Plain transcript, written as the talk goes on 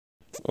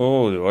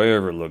Oh, do I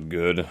ever look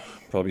good?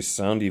 Probably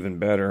sound even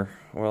better.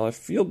 Well, I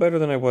feel better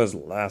than I was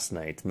last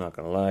night, I'm not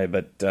gonna lie,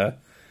 but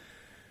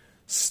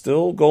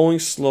still going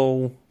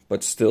slow,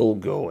 but still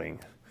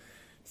going.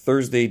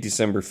 Thursday,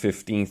 December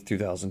 15th,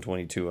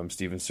 2022. I'm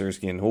Steven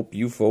Sersky, and hope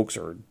you folks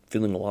are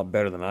feeling a lot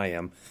better than I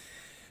am.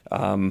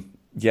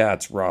 Yeah,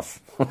 it's rough.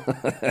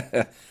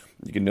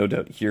 You can no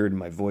doubt hear it in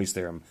my voice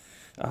there.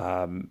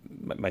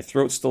 My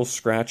throat's still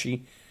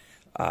scratchy,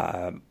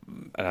 and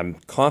I'm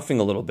coughing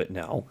a little bit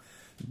now.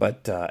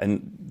 But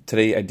and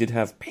today I did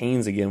have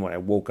pains again when I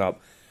woke up.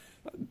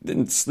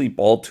 Didn't sleep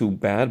all too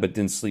bad, but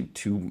didn't sleep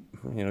too.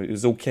 It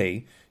was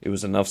okay. It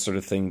was enough sort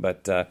of thing.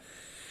 But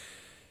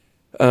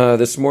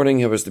this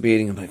morning I was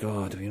debating. I'm like,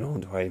 oh,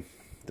 do I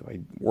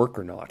work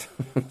or not?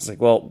 It's like,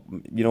 well,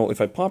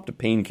 if I popped a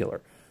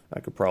painkiller,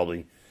 I could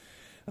probably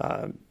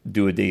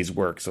do a day's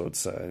work. So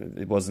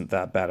it wasn't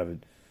that bad of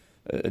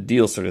a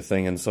deal sort of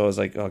thing. And so I was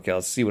like, okay,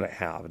 let's see what I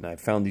have. And I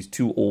found these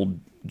two old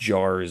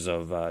jars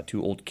of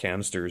two old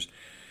canisters.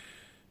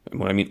 And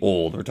when I mean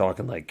old, we're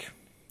talking like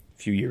a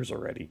few years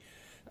already,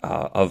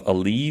 of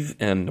Aleve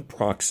and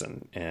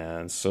naproxen.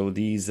 And so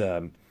these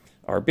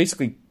are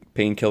basically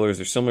painkillers.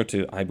 They're similar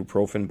to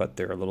ibuprofen, but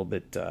they're a little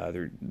bit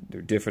they're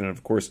different. And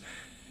of course,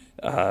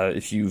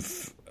 if you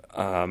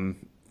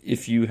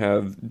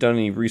have done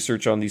any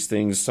research on these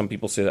things, some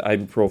people say that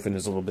ibuprofen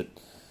is a little bit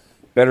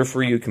better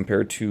for you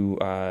compared to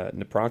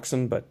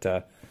naproxen, but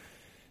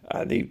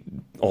they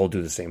all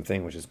do the same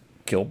thing, which is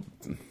kill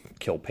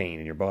pain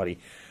in your body.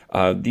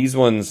 These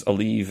ones,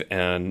 Aleve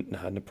and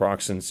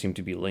naproxen, seem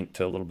to be linked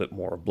to a little bit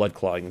more blood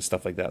clotting and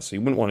stuff like that. So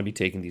you wouldn't want to be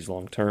taking these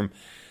long term.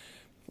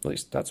 At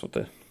least that's what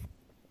the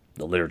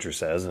literature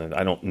says, and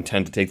I don't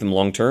intend to take them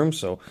long term.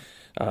 So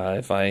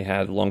if I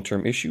had long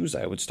term issues,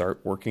 I would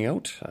start working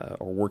out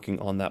or working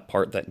on that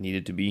part that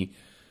needed to be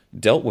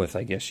dealt with,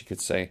 I guess you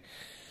could say.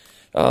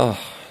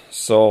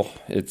 So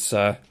it's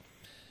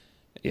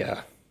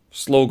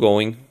slow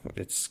going.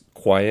 It's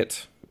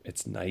quiet.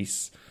 It's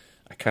nice.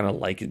 I kind of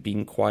like it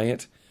being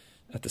quiet.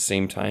 At the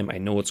same time, I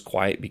know it's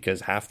quiet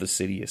because half the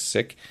city is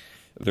sick.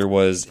 There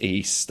was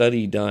a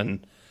study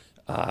done.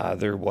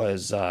 There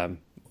was what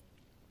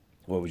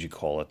would you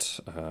call it?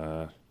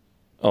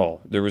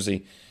 There was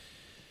a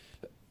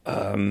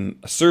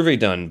survey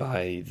done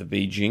by the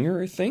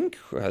Beijinger, I think,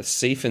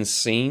 Safe and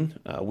Sane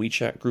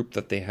WeChat group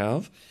that they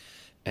have.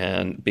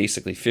 And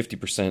basically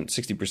 50%,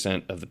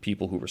 60% of the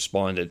people who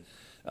responded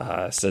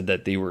said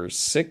that they were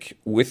sick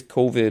with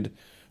COVID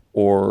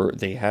or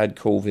they had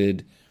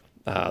COVID.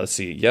 Let's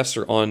see, yes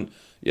on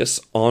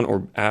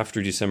or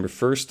after December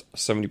 1st,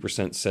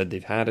 70% said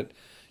they've had it.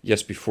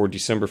 Yes before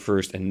December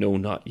 1st, and no,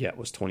 not yet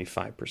was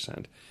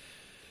 25%.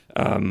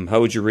 How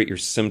would you rate your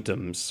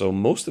symptoms? So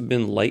most have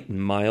been light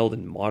and mild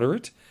and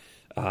moderate,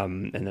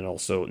 and then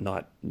also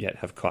not yet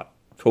have caught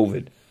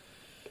COVID.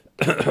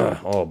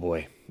 Oh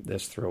boy,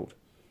 this throat.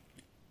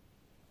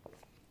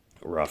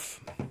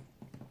 Rough.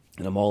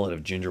 And I'm all out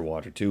of ginger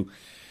water too.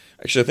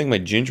 Actually, I think my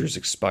ginger's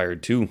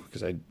expired too,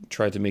 because I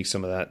tried to make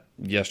some of that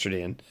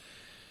yesterday and it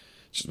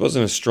just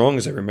wasn't as strong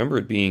as I remember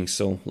it being,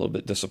 so a little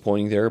bit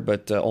disappointing there.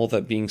 But all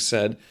that being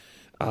said,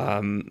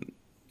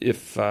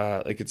 if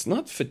it's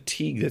not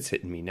fatigue that's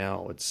hitting me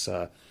now, it's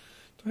do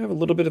I have a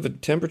little bit of a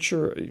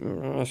temperature?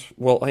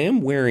 Well, I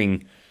am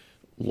wearing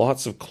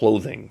lots of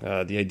clothing.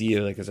 The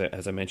idea, like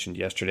as I mentioned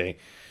yesterday,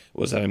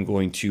 was that I'm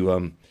going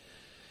to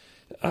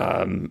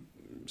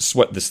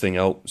sweat this thing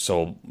out.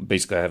 So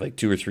basically I have like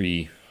two or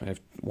three. I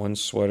have one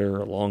sweater,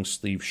 a long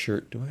sleeve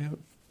shirt. Do I have?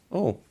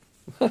 Oh,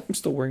 I'm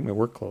still wearing my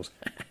work clothes.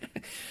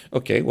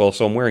 Okay, well,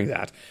 so I'm wearing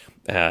that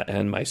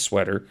and my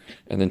sweater,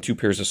 and then two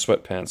pairs of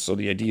sweatpants. So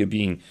the idea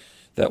being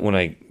that when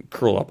I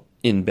curl up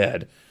in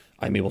bed,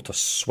 I'm able to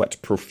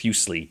sweat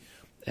profusely,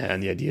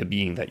 and the idea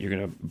being that you're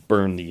going to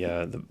burn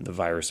the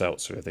virus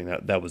out, sort of thing.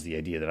 That was the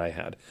idea that I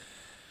had.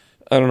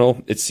 I don't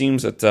know. It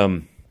seems that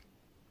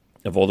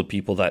of all the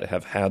people that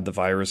have had the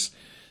virus,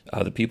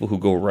 the people who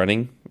go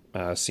running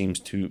seem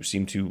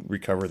to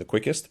recover the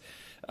quickest.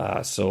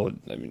 So,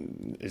 I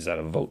mean, is that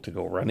a vote to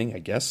go running? I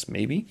guess,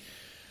 maybe.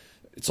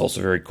 It's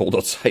also very cold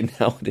outside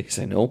nowadays,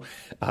 I know.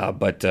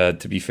 But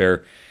to be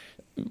fair,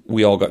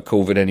 we all got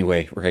COVID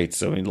anyway, right?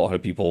 So, I mean, a lot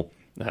of people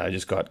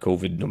just got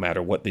COVID no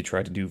matter what they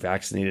tried to do,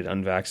 vaccinated,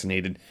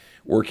 unvaccinated,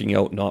 working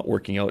out, not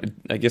working out.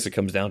 I guess it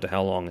comes down to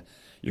how long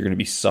you're going to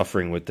be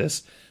suffering with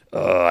this.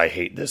 I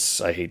hate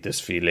this. I hate this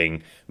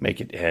feeling. Make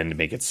it end.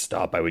 Make it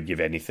stop. I would give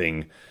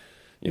anything.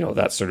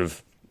 That sort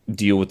of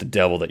deal with the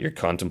devil that you're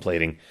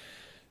contemplating.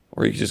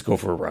 Or you could just go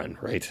for a run,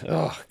 right?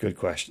 Oh, good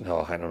question.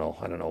 Oh, I don't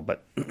know.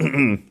 But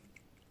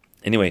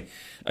anyway,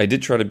 I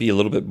did try to be a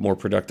little bit more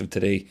productive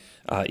today,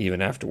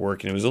 even after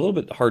work. And it was a little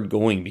bit hard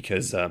going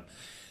because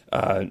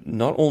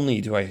not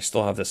only do I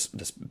still have this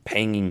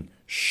panging,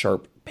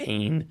 sharp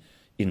pain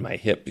in my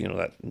hip,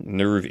 that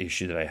nerve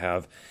issue that I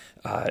have,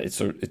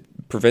 it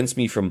prevents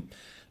me from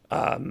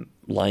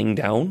lying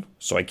down,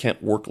 so I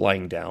can't work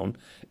lying down,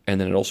 and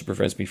then it also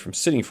prevents me from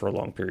sitting for a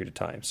long period of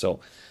time. So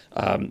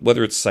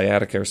whether it's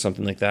sciatica or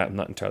something like that, I'm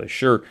not entirely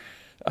sure,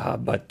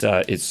 but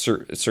it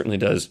certainly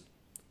does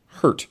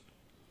hurt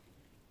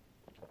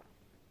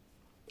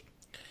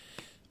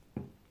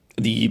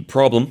The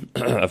problem,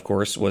 of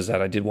course, was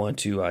that I did want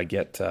to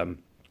get what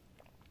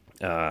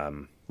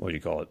do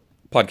you call it,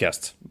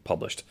 podcasts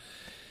published,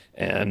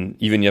 and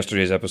even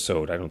yesterday's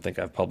episode, I don't think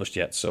I've published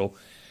yet. So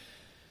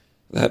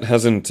that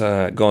hasn't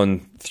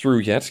gone through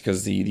yet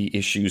because the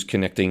issues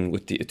connecting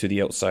with to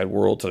the outside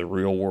world, to the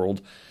real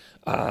world.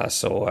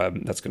 So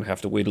that's going to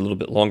have to wait a little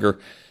bit longer.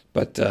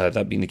 But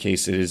that being the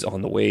case, it is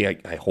on the way.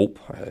 I hope.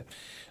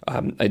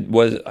 I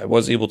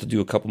was able to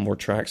do a couple more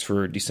tracks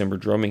for December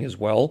drumming as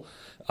well,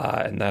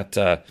 and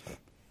that.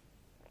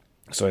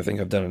 So I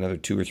think I've done another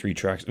 2 or 3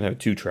 tracks, another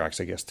 2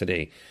 tracks, I guess,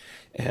 today,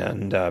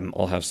 and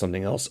I'll have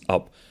something else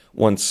up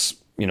once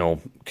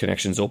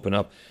connections open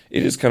up.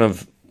 It is kind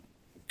of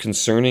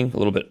concerning, a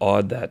little bit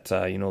odd that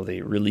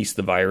they release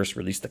the virus,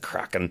 release the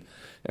Kraken,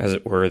 as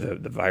it were,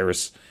 the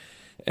virus,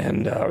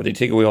 and or they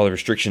take away all the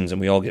restrictions,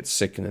 and we all get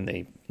sick, and then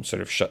they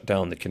sort of shut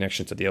down the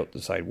connection to the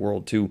outside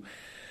world too.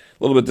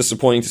 A little bit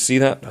disappointing to see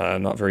that.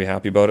 I'm not very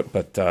happy about it,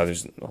 but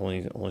there's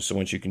only so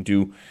much you can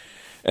do,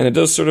 and it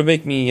does sort of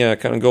make me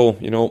kind of go,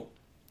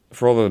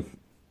 for all the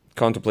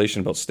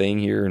contemplation about staying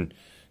here and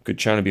could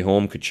China be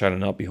home, could China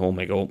not be home,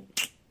 I go,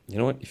 you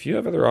know what? If you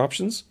have other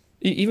options,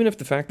 even if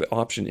the fact that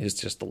option is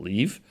just to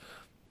leave,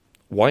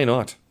 why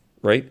not,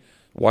 right?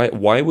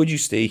 Why would you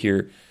stay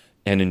here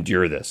and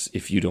endure this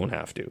if you don't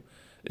have to?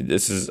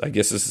 I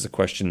guess this is a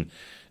question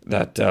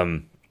that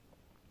a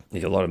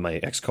lot of my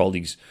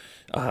ex-colleagues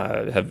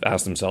have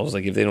asked themselves,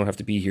 like if they don't have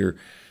to be here.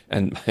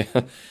 And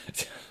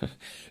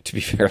to be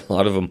fair, a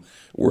lot of them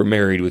were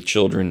married with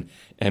children.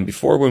 And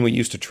before, when we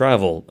used to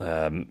travel,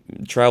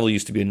 travel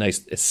used to be a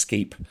nice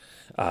escape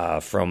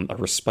from a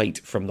respite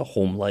from the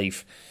home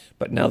life.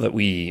 But now that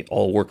we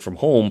all work from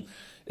home,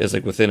 it's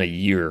like within a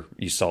year,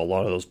 you saw a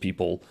lot of those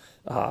people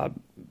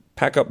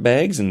pack up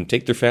bags and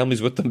take their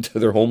families with them to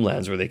their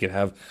homelands where they could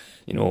have,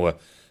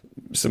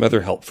 some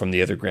other help from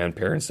the other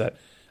grandparents that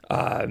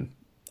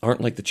aren't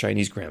like the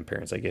Chinese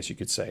grandparents, I guess you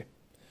could say.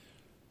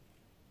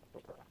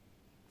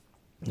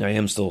 I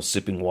am still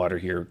sipping water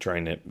here,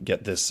 trying to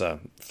get this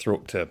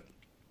throat to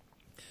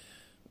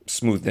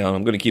smooth down.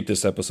 I'm going to keep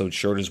this episode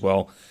short as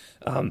well.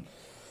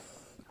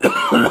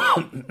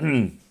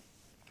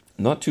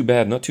 Not too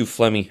bad, not too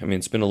phlegmy. I mean,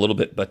 it's been a little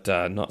bit, but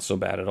not so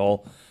bad at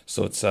all.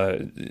 So it's,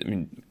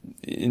 in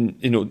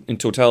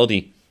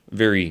totality,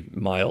 very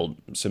mild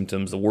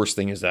symptoms. The worst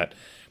thing is that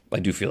I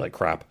do feel like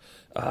crap,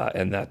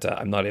 and that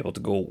I'm not able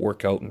to go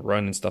work out and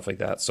run and stuff like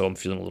that. So I'm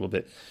feeling a little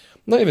bit,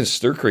 not even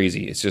stir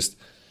crazy. It's just,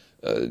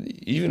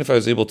 even if I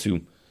was able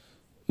to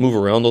move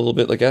around a little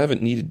bit, like I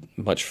haven't needed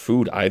much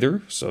food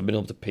either, so I've been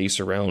able to pace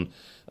around.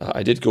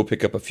 I did go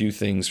pick up a few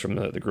things from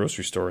the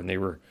grocery store, and they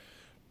were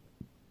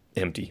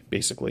empty,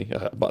 basically.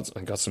 I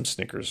got some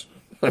Snickers.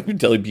 I've been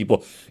telling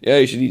people, yeah,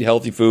 you should eat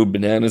healthy food,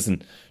 bananas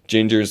and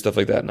ginger and stuff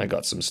like that, and I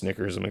got some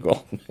Snickers. I'm like,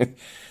 well,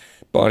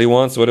 body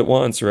wants what it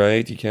wants,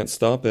 right? You can't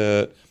stop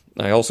it.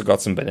 I also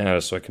got some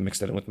bananas so I can mix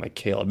that in with my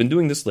kale. I've been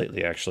doing this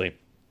lately, actually,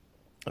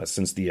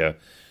 since the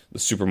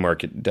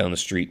supermarket down the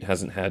street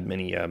hasn't had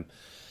many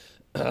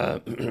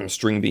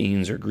string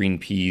beans or green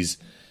peas.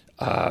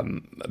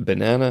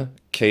 Banana,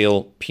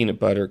 kale, peanut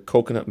butter,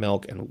 coconut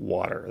milk, and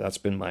water. That's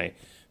been my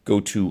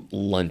go-to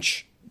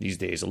lunch these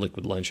days, a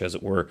liquid lunch, as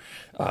it were.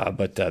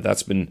 But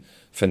that's been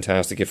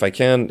fantastic. If I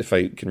can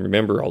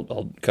remember,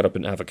 I'll cut up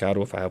an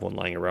avocado if I have one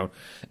lying around.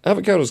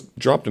 Avocados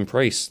dropped in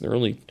price. They're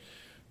only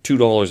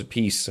 $2 a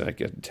piece,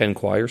 like 10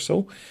 kwai or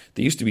so.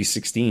 They used to be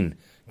 16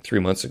 3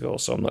 months ago,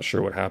 so I'm not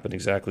sure what happened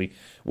exactly.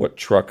 What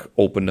truck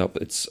opened up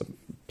its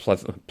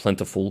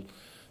plentiful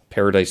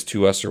paradise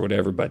to us or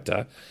whatever,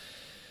 but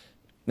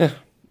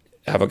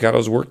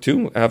avocados work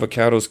too.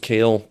 Avocados,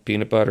 kale,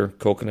 peanut butter,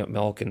 coconut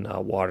milk, and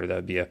water. That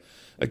would be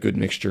a good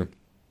mixture.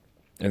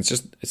 And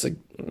it's like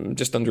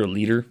just under a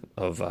liter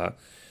of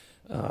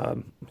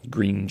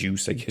green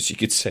juice, I guess you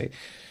could say.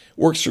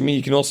 Works for me.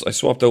 You can also, I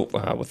swapped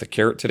out with a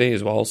carrot today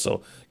as well,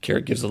 so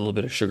carrot gives a little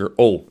bit of sugar.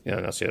 Oh, yeah,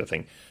 that's the other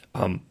thing.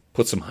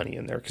 Put some honey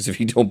in there, because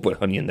if you don't put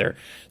honey in there,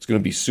 it's going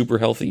to be super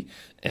healthy.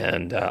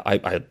 And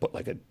I put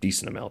like a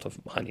decent amount of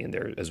honey in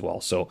there as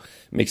well, so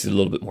it makes it a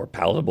little bit more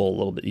palatable, a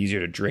little bit easier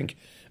to drink,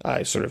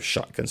 sort of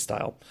shotgun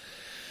style.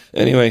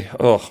 Anyway,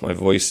 my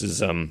voice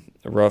is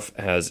rough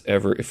as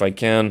ever. If I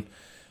can,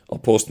 I'll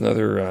post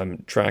another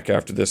track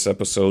after this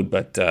episode,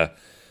 but I'm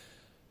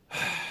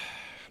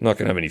not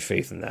going to have any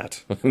faith in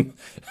that.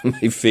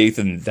 My faith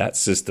in that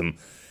system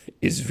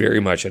is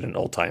very much at an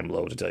all-time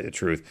low, to tell you the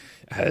truth,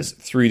 as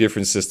 3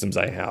 different systems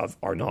I have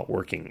are not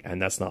working,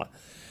 and that's not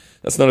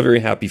a very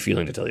happy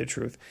feeling, to tell you the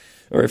truth.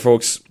 All right,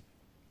 folks,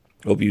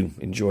 hope you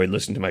enjoyed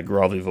listening to my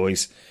grovelly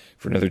voice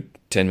for another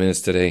 10 minutes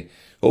today.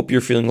 Hope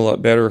you're feeling a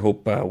lot better.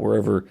 Hope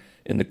wherever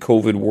in the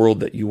COVID world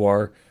that you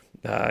are,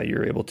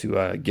 you're able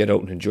to get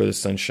out and enjoy the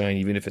sunshine,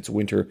 even if it's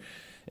winter,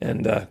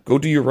 and go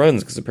do your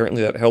runs, because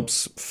apparently that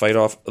helps fight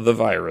off the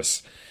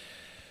virus.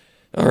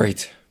 All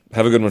right.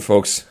 Have a good one,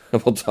 folks.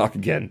 We'll talk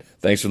again.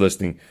 Thanks for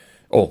listening.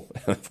 Oh,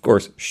 of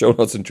course, show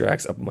notes and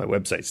tracks up on my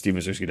website,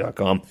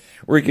 stevensersky.com,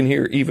 where you can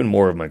hear even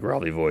more of my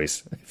growly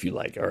voice, if you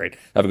like. All right.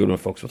 Have a good one,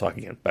 folks. We'll talk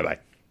again. Bye-bye.